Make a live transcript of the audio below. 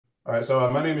All right, so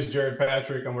my name is Jared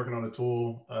Patrick. I'm working on a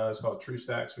tool. It's called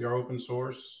TruStacks. We are open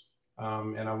source,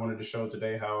 and I wanted to show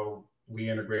today how we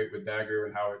integrate with Dagger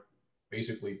and how it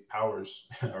basically powers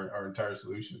our entire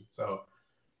solution. So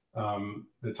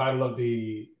the title of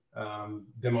the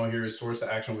demo here is Source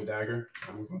to Action with Dagger.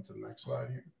 I'll move on to the next slide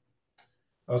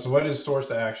here. So what is source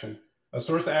to action? A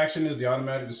source to action is the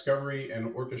automatic discovery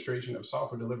and orchestration of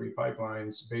software delivery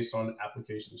pipelines based on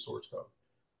application source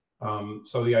code.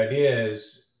 So the idea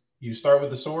is you start with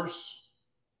the source.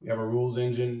 We have a rules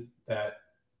engine that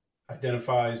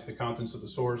identifies the contents of the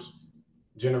source,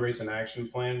 generates an action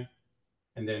plan,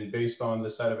 and then based on the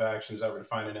set of actions that we're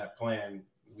defined in that plan,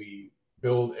 we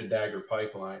build a Dagger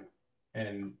pipeline,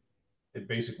 and it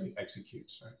basically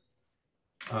executes.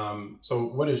 Right? So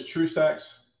what is TruStacks?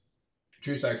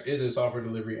 TruStacks is a software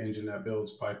delivery engine that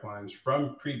builds pipelines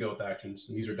from pre-built actions,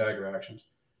 and these are Dagger actions,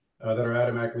 that are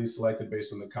automatically selected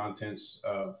based on the contents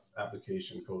of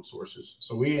application code sources.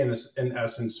 So we, in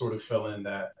essence, sort of fill in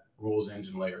that rules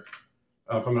engine layer.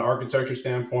 From an architecture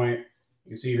standpoint, you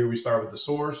can see here we start with the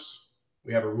source,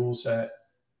 we have a rule set,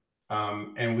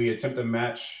 and we attempt to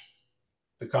match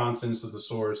the contents of the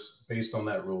source based on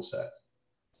that rule set.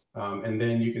 And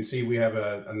then you can see we have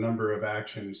a number of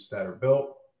actions that are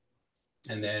built.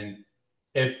 And then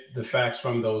if the facts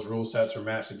from those rule sets are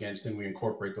matched against, then we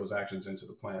incorporate those actions into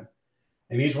the plan.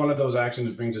 And each one of those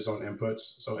actions brings its own inputs.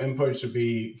 So inputs should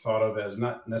be thought of as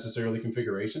not necessarily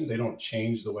configuration. They don't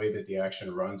change the way that the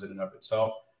action runs in and of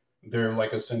itself. They're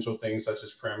like essential things such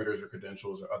as parameters or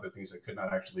credentials or other things that could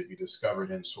not actually be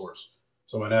discovered in source.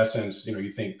 So in essence,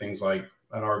 you think things like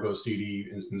an Argo CD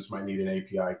instance might need an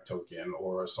API token,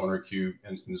 or a SonarQube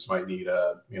instance might need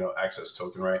a access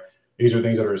token, right? These are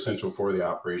things that are essential for the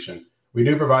operation. We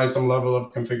do provide some level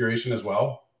of configuration as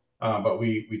well. But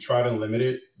we try to limit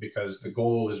it because the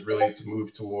goal is really to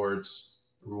move towards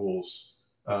rules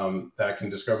that can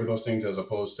discover those things, as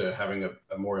opposed to having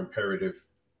a more imperative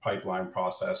pipeline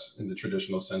process in the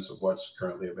traditional sense of what's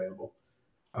currently available.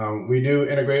 We do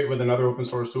integrate with another open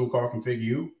source tool called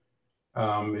configurable.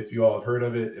 If you all have heard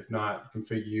of it, if not,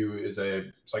 configurable is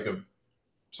it's like a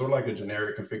sort of like a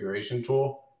generic configuration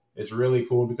tool. It's really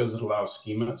cool because it allows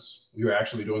schemas. We were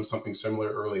actually doing something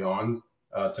similar early on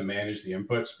to manage the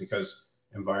inputs, because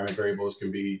environment variables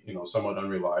can be somewhat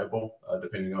unreliable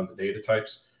depending on the data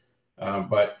types.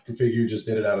 But configure just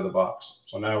did it out of the box.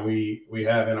 So now we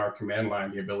have in our command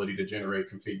line the ability to generate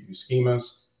configure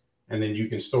schemas, and then you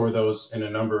can store those in a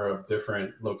number of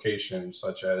different locations,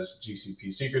 such as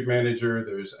GCP Secret Manager.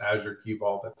 There's Azure Key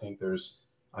Vault.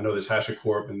 I know there's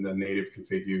HashiCorp and the native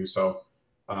configure. So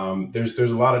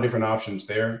there's a lot of different options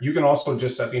there. You can also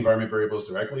just set the environment variables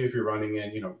directly if you're running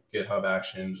in GitHub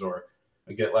Actions or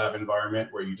a GitLab environment,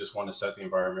 where you just want to set the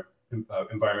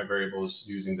environment variables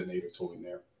using the native tooling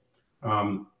there.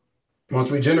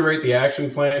 Once we generate the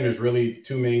action plan, there's really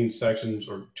two main sections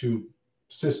or two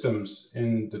systems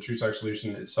in the TruStacks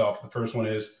solution itself. The first one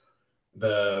is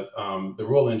the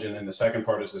rule engine, and the second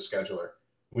part is the scheduler.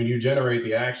 When you generate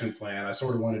the action plan, I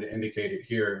sort of wanted to indicate it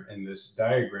here in this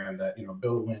diagram that,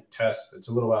 build, lint, test, it's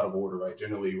a little out of order, right?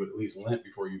 Generally, you would at least lint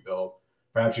before you build.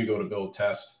 Perhaps you go to build,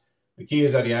 test. The key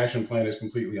is that the action plan is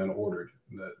completely unordered.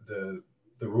 The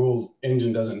rule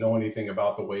engine doesn't know anything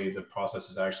about the way the process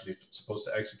is actually supposed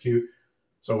to execute.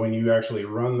 So when you actually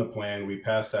run the plan, we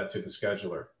pass that to the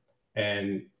scheduler.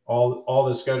 And all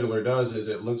the scheduler does is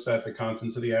it looks at the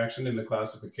contents of the action and the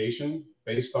classification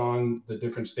based on the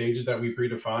different stages that we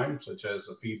predefine, such as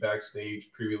a feedback stage,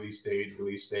 pre-release stage,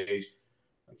 release stage,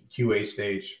 like a QA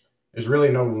stage. There's really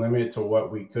no limit to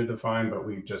what we could define, but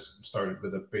we just started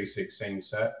with a basic same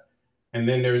set. And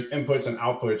then there's inputs and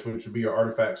outputs, which would be your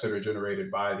artifacts that are generated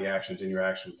by the actions in your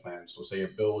action plan. So say a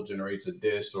build generates a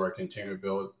dist, or a container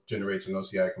build generates an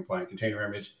OCI compliant container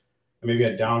image, and maybe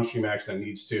a downstream action that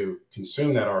needs to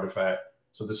consume that artifact.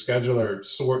 So the scheduler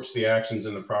sorts the actions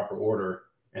in the proper order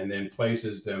and then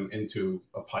places them into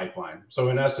a pipeline. So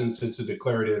in essence, it's a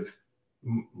declarative,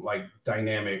 like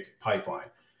dynamic pipeline.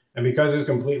 And because it's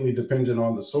completely dependent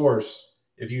on the source,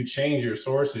 if you change your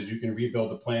sources, you can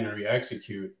rebuild the plan and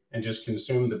re-execute and just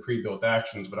consume the pre-built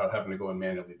actions without having to go and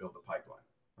manually build the pipeline,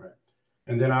 right?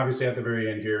 And then obviously at the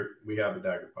very end here, we have the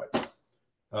Dagger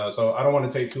pipeline. So I don't want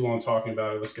to take too long talking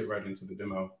about it. Let's get right into the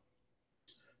demo.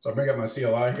 So I bring up my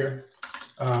CLI here.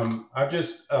 I've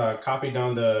just copied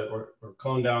down or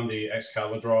cloned down the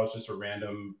Excalidraw. It's just a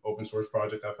random open source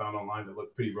project I found online that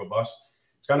looked pretty robust.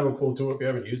 It's kind of a cool tool if you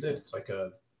haven't used it. It's like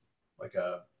a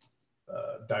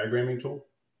diagramming tool.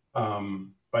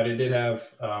 But it did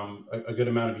have a good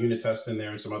amount of unit tests in there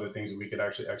and some other things that we could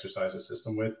actually exercise the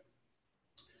system with.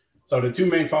 So the two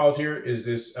main files here is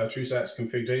this TruStacks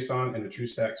config.json and the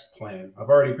TruStacks plan. I've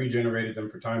already pre-generated them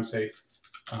for time's sake.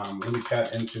 Let me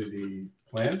cat into the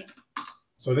plan.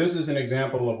 So this is an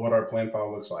example of what our plan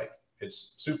file looks like.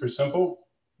 It's super simple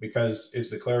because it's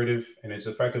declarative and it's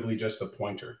effectively just a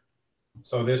pointer.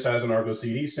 So this has an Argo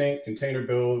CD sync, container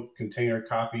build, container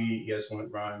copy,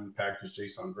 ESLint run, package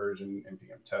JSON version,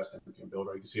 npm test, npm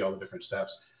builder. You can see all the different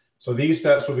steps. So these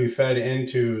steps will be fed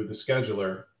into the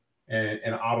scheduler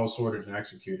and auto sorted and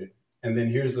executed. And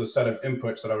then here's the set of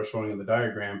inputs that I was showing in the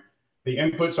diagram. The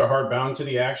inputs are hard bound to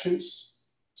the actions.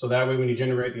 So that way, when you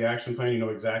generate the action plan, you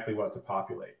know exactly what to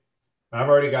populate. I've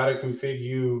already got a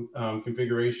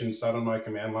configuration set on my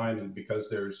command line, and because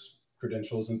there's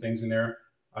credentials and things in there,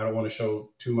 I don't want to show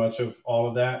too much of all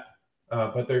of that.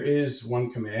 But there is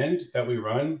one command that we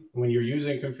run when you're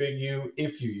using configu.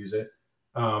 If you use it,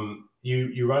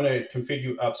 you run a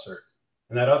configu upsert,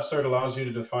 and that upsert allows you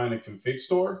to define a config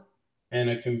store and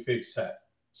a config set.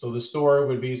 So the store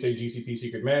would be, say, GCP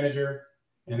secret manager,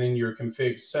 and then your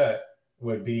config set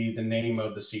would be the name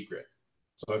of the secret.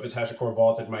 So if it's HashiCorp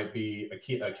Vault, it might be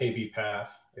a KB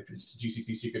path. If it's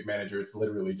GCP secret manager, it's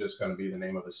literally just going to be the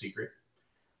name of the secret.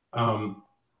 And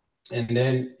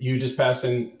then you just pass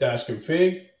in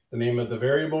 -config, the name of the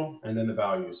variable, and then the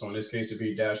value. So in this case, it'd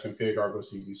be -config Argo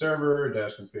CD server,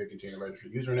 -config container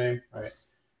registry username, right?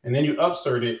 And then you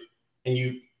upsert it, and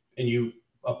you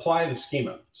apply the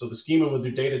schema. So the schema will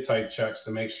do data type checks to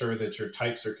make sure that your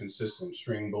types are consistent,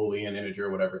 string, boolean,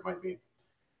 integer, whatever it might be.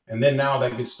 And then now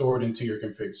that gets stored into your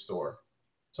config store.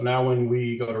 So now when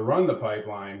we go to run the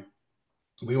pipeline,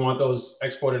 we want those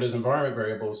exported as environment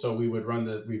variables. So we would run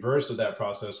the reverse of that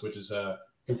process, which is a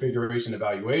configuration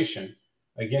evaluation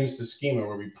against the schema,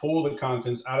 where we pull the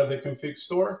contents out of the config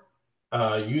store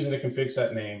using the config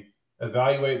set name,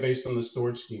 evaluate based on the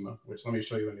stored schema, which let me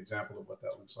show you an example of what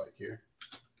that looks like here.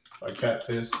 So I cat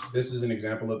this. This is an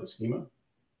example of the schema.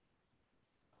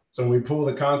 So when we pull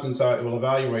the contents out, it will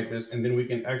evaluate this, and then we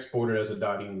can export it as a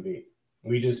 .env.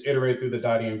 We just iterate through the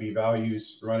 .env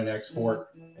values, run an export,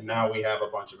 and now we have a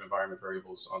bunch of environment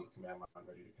variables on the command line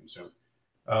ready to consume.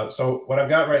 So what I've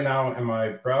got right now in my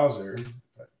browser,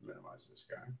 minimize this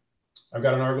guy. I've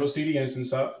got an Argo CD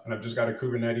instance up, and I've just got a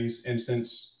Kubernetes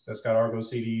instance that's got Argo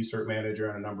CD, Cert Manager,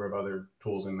 and a number of other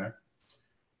tools in there.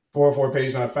 404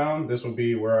 page not found. This will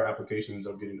be where our application ends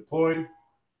up getting deployed.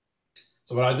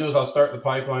 So what I do is I'll start the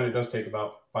pipeline. It does take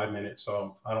about 5 minutes,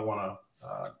 so I don't want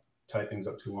to tie things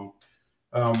up too long.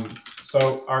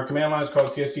 So our command line is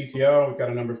called tsctl. We've got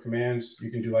a number of commands.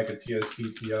 You can do like a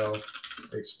tsctl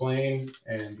explain,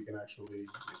 and you can actually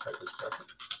type this correctly.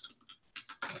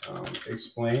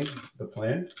 Explain the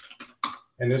plan,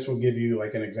 and this will give you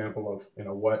like an example of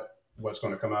what's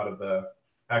going to come out of the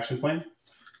action plan.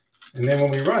 And then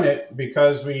when we run it,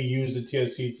 because we use the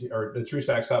TSC or the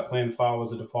TruStacks.plan file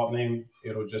as a default name,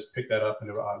 it'll just pick that up and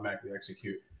it'll automatically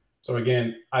execute. So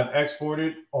again, I've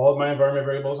exported all of my environment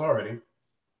variables already,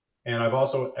 and I've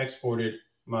also exported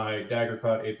my Dagger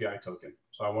Cloud API token.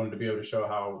 So I wanted to be able to show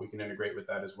how we can integrate with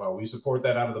that as well. We support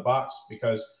that out of the box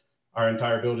because our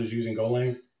entire build is using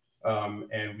Golang,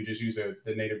 and we just use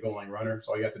the native Golang runner.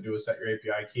 So all you have to do is set your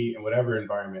API key in whatever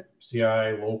environment,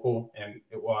 CI, local, and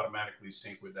it will automatically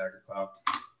sync with Dagger Cloud.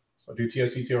 So I'll do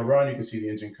tsctl run. You can see the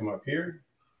engine come up here.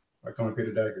 I come up here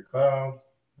to Dagger Cloud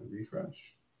and refresh.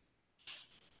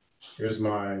 Here's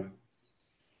my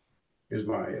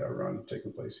run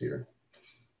taking place here.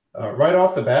 Right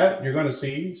off the bat, you're going to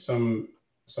see some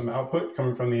output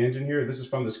coming from the engine here. This is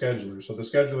from the scheduler. So the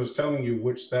scheduler is telling you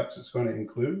which steps it's going to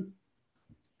include.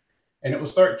 And it will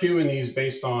start queuing these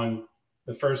based on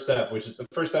the first step, which is the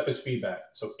first step is feedback.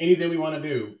 So anything we want to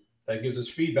do that gives us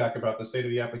feedback about the state of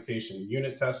the application,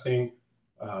 unit testing,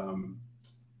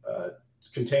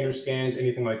 container scans,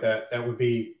 anything like that, that would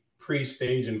be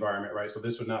pre-stage environment, right? So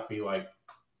this would not be like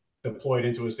deployed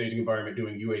into a staging environment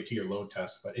doing UAT or load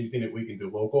tests, but anything that we can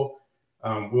do local,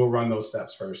 we'll run those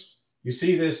steps first. You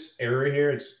see this error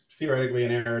here, it's theoretically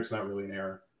an error, it's not really an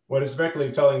error. What it's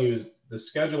effectively telling you is the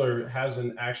scheduler has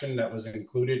an action that was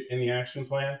included in the action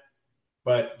plan,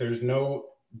 but there's no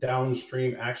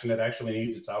downstream action that actually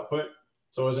needs its output.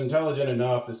 So it's intelligent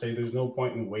enough to say there's no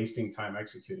point in wasting time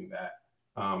executing that.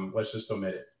 Let's just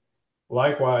omit it.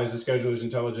 Likewise, the scheduler is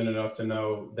intelligent enough to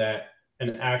know that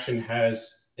an action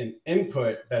has an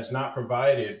input that's not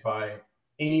provided by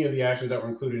any of the actions that were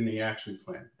included in the action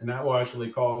plan. And that will actually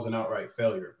cause an outright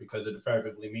failure because it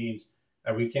effectively means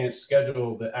that we can't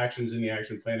schedule the actions in the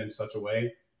action plan in such a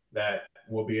way that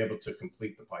we'll be able to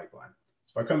complete the pipeline.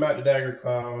 So if I come back to Dagger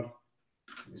Cloud,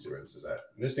 let me see where this is at.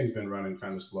 This thing's been running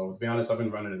kind of slow. To be honest, I've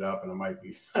been running it up and I might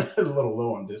be a little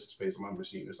low on disk space on my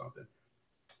machine or something.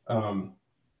 Um,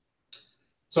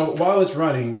 so while it's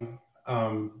running,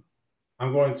 I'm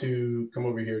going to come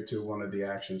over here to one of the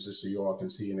actions just so you all can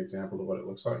see an example of what it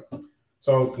looks like.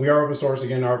 So we are open source.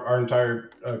 Again, our entire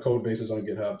code base is on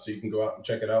GitHub, so you can go out and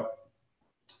check it out.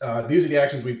 These are the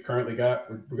actions we've currently got.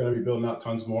 We're going to be building out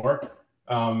tons more.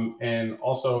 And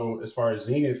also, as far as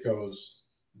Zenith goes,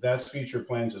 that's future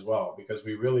plans as well, because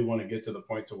we really want to get to the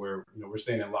point to where we're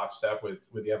staying in lockstep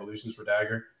with the evolutions for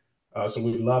Dagger. So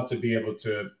we'd love to be able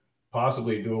to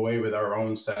possibly do away with our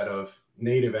own set of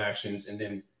native actions, and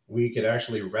then we could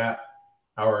actually wrap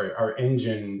our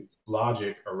engine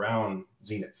logic around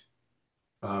Zenith.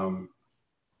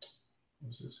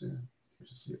 What's this here?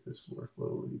 Let's see if this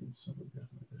workflow something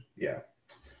different. Yeah.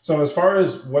 So as far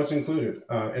as what's included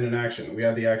in an action, we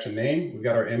have the action name. We've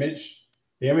got our image.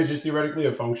 The image is theoretically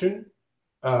a function,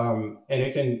 and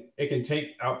it can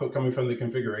take output coming from the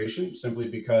configuration simply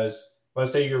because,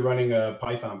 let's say you're running a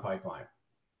Python pipeline.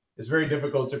 It's very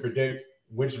difficult to predict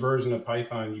which version of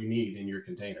Python you need in your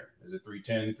container. Is it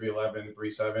 3.10, 3.11,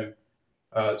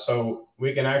 3.7? So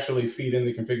we can actually feed in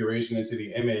the configuration into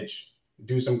the image,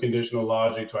 do some conditional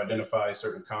logic to identify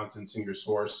certain contents in your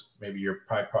source, maybe your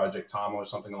project TOML or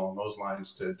something along those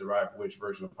lines, to derive which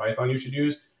version of Python you should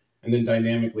use, and then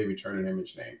dynamically return an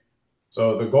image name.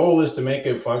 So the goal is to make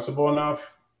it flexible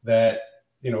enough that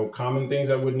common things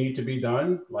that would need to be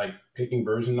done, like picking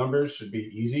version numbers, should be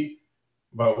easy.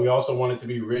 But we also want it to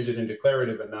be rigid and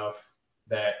declarative enough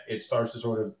that it starts to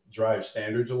sort of drive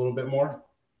standards a little bit more,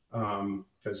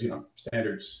 because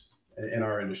standards in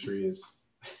our industry is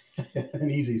an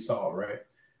easy solve, right?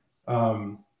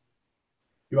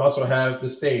 You also have the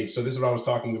stage. So this is what I was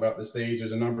talking about, the stage.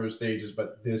 There's a number of stages,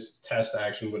 but this test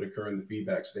action would occur in the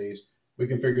feedback stage. We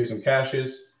configure some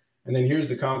caches, and then here's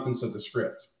the contents of the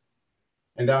script.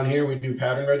 And down here, we do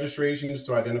pattern registrations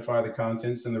to identify the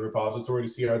contents in the repository to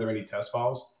see are there any test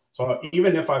files. So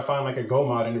even if I find like a Go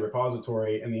mod in the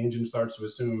repository and the engine starts to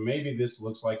assume maybe this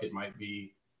looks like it might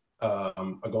be a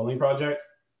Golang project,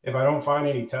 if I don't find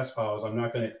any test files, I'm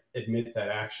not going to admit that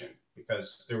action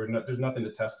because there's nothing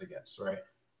to test against, right?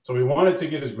 So we wanted to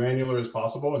get as granular as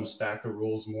possible and stack the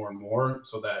rules more and more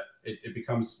so that it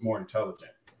becomes more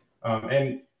intelligent.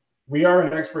 And we are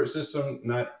an expert system,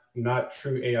 not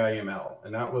true AI ML,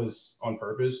 and that was on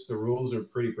purpose. The rules are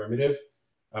pretty primitive.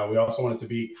 We also want it to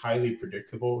be highly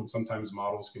predictable, and sometimes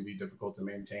models can be difficult to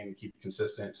maintain and keep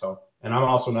consistent. So, and I'm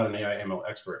also not an AI ML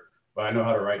expert, but I know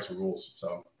how to write some rules.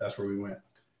 So that's where we went.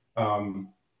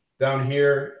 Down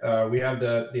here, we have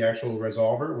the actual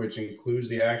resolver, which includes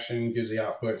the action, gives the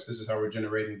outputs. This is how we're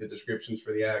generating the descriptions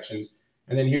for the actions.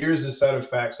 And then here's the set of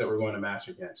facts that we're going to match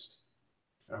against.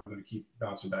 I'm going to keep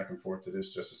bouncing back and forth to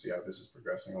this just to see how this is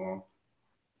progressing along.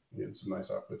 I'm getting some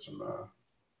nice outputs from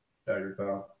Dagger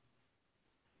Cloud.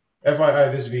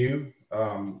 FYI, this view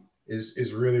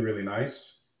is really, really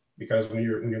nice because when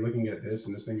you're looking at this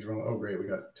and this thing's running, oh great, we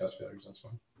got test failures, that's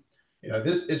fine. Yeah,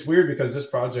 it's weird because this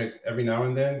project, every now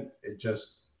and then,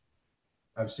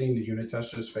 I've seen the unit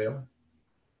tests just fail,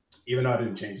 even though I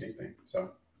didn't change anything.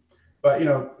 So, but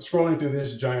scrolling through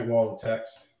this giant wall of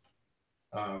text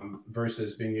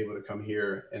versus being able to come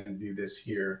here and do this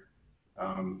here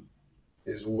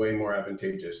is way more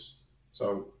advantageous.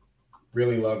 So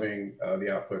really loving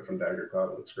the output from Dagger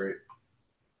Cloud. It looks great.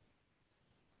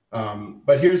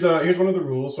 But here's one of the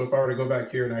rules. So if I were to go back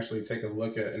here and actually take a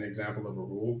look at an example of a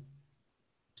rule,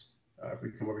 if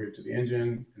we come over here to the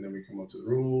engine and then we come up to the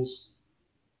rules,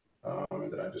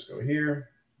 and then I just go here.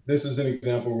 This is an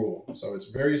example rule. So it's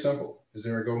very simple. Is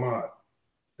there a Go mod?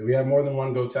 Do we have more than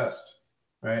one Go test?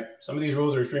 Right? Some of these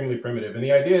rules are extremely primitive. And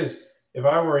the idea is, if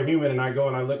I were a human and I go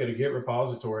and I look at a Git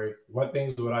repository, what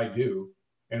things would I do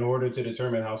in order to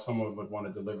determine how someone would want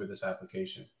to deliver this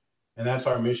application? And that's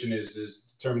our mission is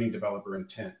determining developer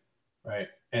intent, right?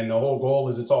 And the whole goal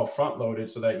is it's all front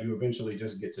loaded so that you eventually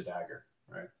just get to Dagger,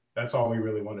 right? That's all we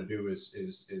really want to do is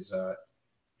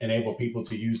enable people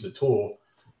to use the tool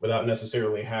without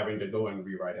necessarily having to go and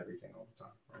rewrite everything all the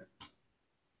time, right?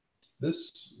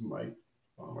 This might,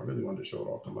 I really wanted to show it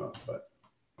all come up, but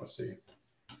let's see.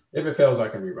 If it fails, I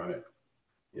can rerun it.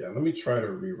 Yeah, let me try to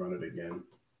rerun it again.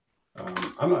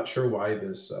 I'm not sure why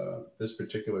this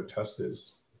particular test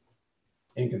is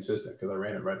inconsistent because I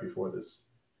ran it right before this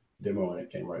demo and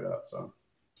it came right up. So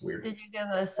it's weird. Did you give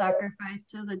a sacrifice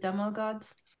to the demo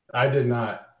gods? I did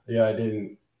not. Yeah, I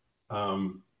didn't.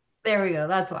 There we go.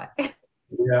 That's why.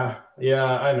 Yeah,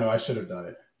 I know. I should have done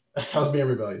it. I was being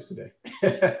rebellious today.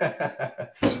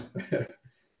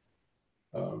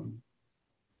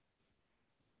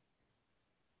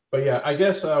 But yeah, I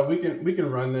guess we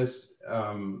can run this.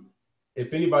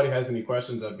 If anybody has any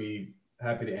questions, I'd be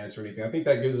happy to answer anything. I think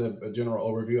that gives a general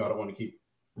overview. I don't want to keep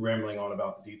rambling on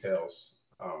about the details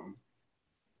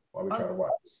while we try to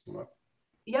watch this one up.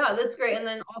 Yeah, that's great. And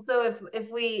then also if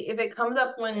it comes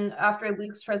up when after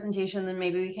Luke's presentation, then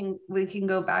maybe we can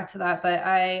go back to that. But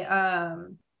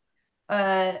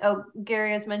oh,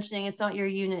 Gary is mentioning it's not your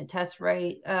unit test,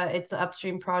 right? It's the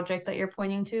upstream project that you're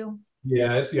pointing to.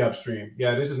 Yeah, it's the upstream.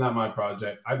 Yeah, this is not my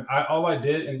project. All I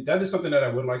did, and that is something that I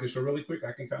would like to show really quick.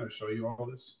 I can kind of show you all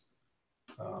this.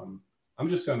 I'm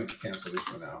just going to cancel this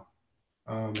for now.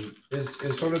 Is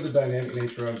sort of the dynamic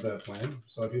nature of the plan.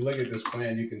 So if you look at this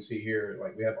plan, you can see here,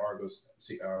 like we have Argo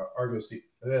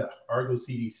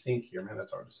CD sync here. Man,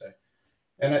 that's hard to say.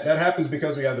 And that happens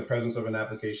because we have the presence of an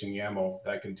application YAML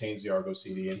that contains the Argo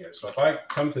CD in here. So if I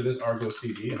come to this Argo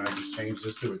CD and I just change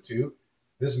this to a 2,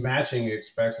 this matching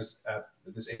expects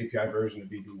this API version of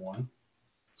VB1.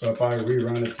 So if I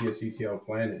rerun a TSCTL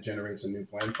plan, it generates a new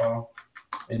plan file.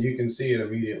 And you can see it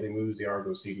immediately moves the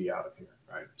Argo CD out of here,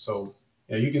 right? So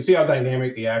you can see how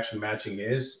dynamic the action matching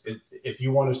is. If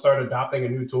you want to start adopting a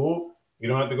new tool, you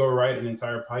don't have to go write an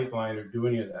entire pipeline or do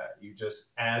any of that. You just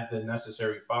add the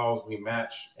necessary files we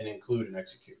match and include and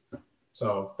execute.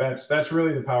 So that's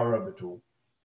really the power of the tool.